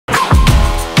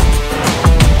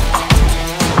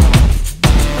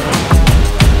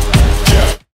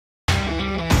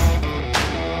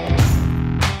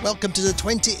welcome to the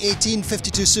 2018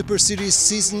 52 Super Series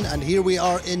season, and here we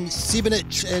are in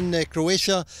Sibenik in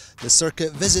Croatia. The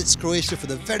circuit visits Croatia for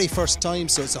the very first time,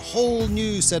 so it's a whole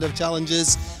new set of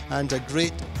challenges and a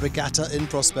great regatta in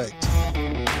prospect.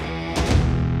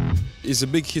 It's a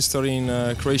big history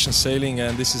in Croatian sailing,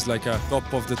 and this is like a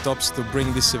top of the tops to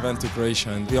bring this event to Croatia,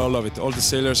 and we all love it. All the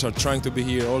sailors are trying to be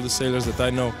here. All the sailors that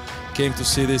I know came to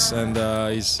see this, and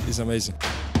it's amazing.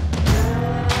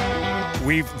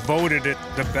 We've voted it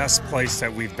the best place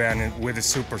that we've been in with the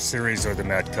Super Series or the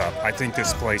Med Cup. I think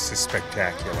this place is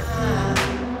spectacular.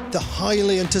 The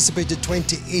highly anticipated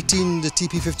 2018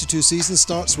 TP52 season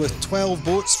starts with 12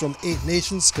 boats from 8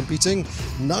 nations competing,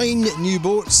 9 new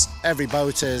boats. Every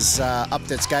boat is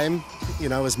upped its game. You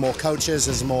know, there's more coaches,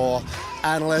 there's more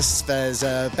analysts, there's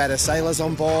better sailors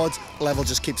on board. The level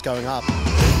just keeps going up.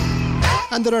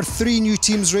 And there are 3 new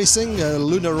teams racing,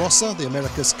 Luna Rossa, the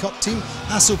America's Cup team,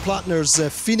 Hasselplattner's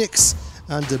Phoenix,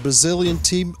 and the Brazilian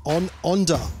team on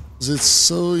Onda. It's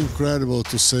so incredible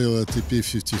to sail a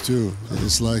TP52.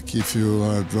 It's like if you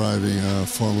are driving a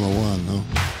Formula 1, no?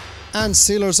 And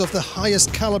sailors of the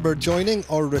highest calibre joining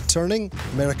or returning,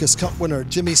 America's Cup winner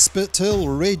Jimmy Spithill,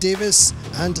 Ray Davis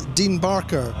and Dean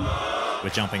Barker. We're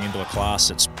jumping into a class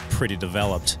that's pretty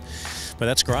developed. But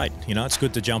that's great, you know, it's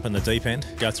good to jump in the deep end,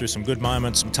 go through some good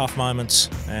moments, some tough moments,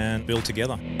 and build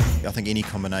together. I think any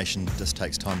combination just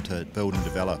takes time to build and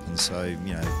develop, and so,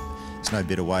 you know, there's no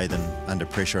better way than under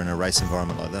pressure in a race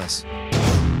environment like this.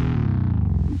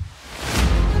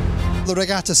 The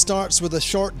regatta starts with a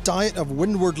short diet of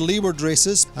windward-leeward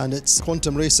races, and it's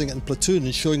Quantum Racing and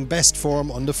Platoon showing best form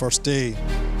on the first day.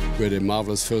 We had a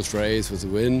marvellous first race with a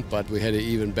win, but we had an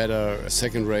even better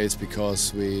second race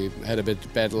because we had a bit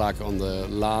bad luck on the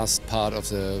last part of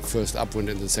the first upwind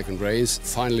in the second race.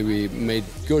 Finally, we made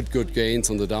good gains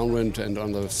on the downwind and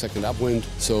on the second upwind,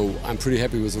 so I'm pretty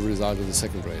happy with the result of the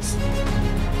second race.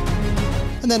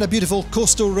 And then a beautiful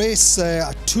coastal race,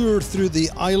 a tour through the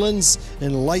islands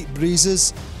in light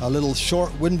breezes. A little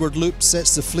short windward loop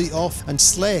sets the fleet off, and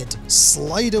sled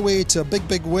slide away to a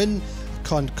big win.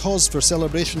 Cause for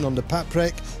celebration on the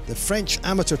Paprec. The French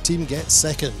amateur team gets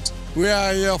second. We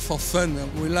are here for fun.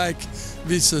 We like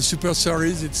this Super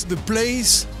Series. It's the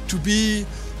place to be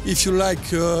if you like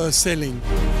sailing.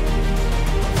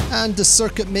 And the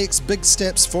circuit makes big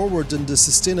steps forward in the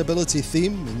sustainability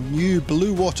theme. A new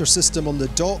blue water system on the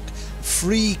dock,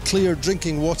 free clear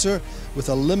drinking water with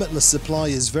a limitless supply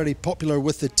is very popular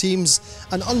with the teams.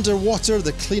 And underwater,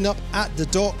 the cleanup at the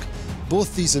dock.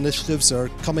 Both these initiatives are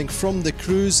coming from the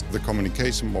crews. The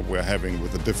communication what we're having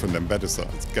with the different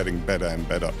ambassadors is getting better and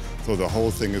better. So the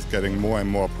whole thing is getting more and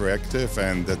more proactive,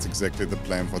 and that's exactly the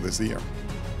plan for this year.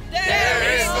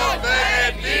 There is no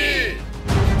bad need!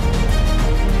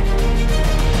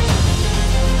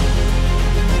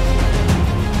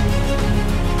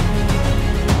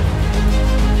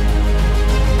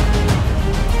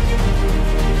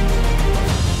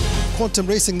 Quantum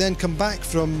Racing then come back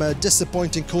from a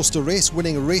disappointing coastal race,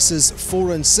 winning races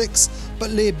 4 and 6. But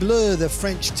Les Bleus, the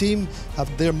French team, have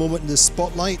their moment in the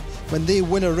spotlight when they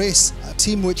win a race, a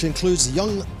team which includes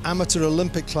young amateur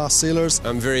Olympic class sailors.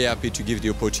 I'm very happy to give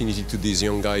the opportunity to these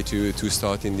young guys to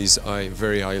start in these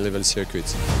very high level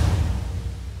circuits.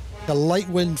 A light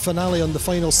wind finale on the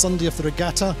final Sunday of the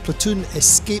regatta. Platoon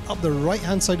escape up the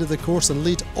right-hand side of the course and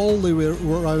lead all the way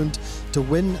around to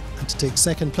win and to take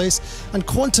second place. And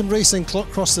Quantum Racing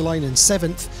cross the line in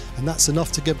 7th, and that's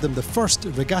enough to give them the first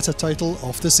regatta title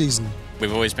of the season.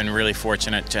 We've always been really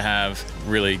fortunate to have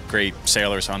really great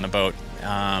sailors on the boat,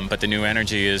 but the new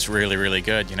energy is really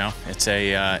good. You know, it's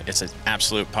an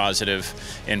absolute positive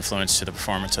influence to the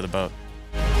performance of the boat.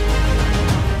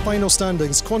 Final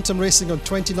standings: Quantum Racing on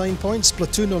 29 points,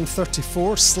 Platoon on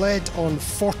 34, Sled on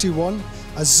 41,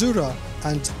 Azura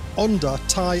and Onda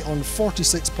tie on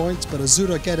 46 points, but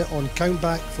Azura get it on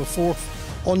countback for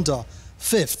 4th, Onda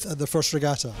 5th at the first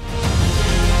regatta.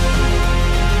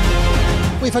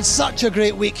 We've had such a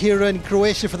great week here in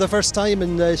Croatia for the first time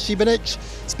in Sibenik.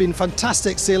 It's been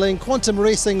fantastic sailing, Quantum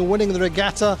Racing winning the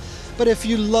regatta. But if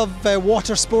you love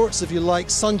water sports, if you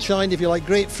like sunshine, if you like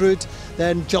grapefruit,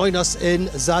 then join us in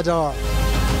Zadar.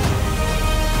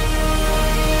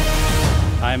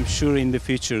 I'm sure in the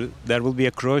future there will be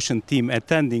a Croatian team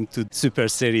attending to Super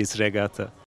Series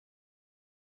regatta.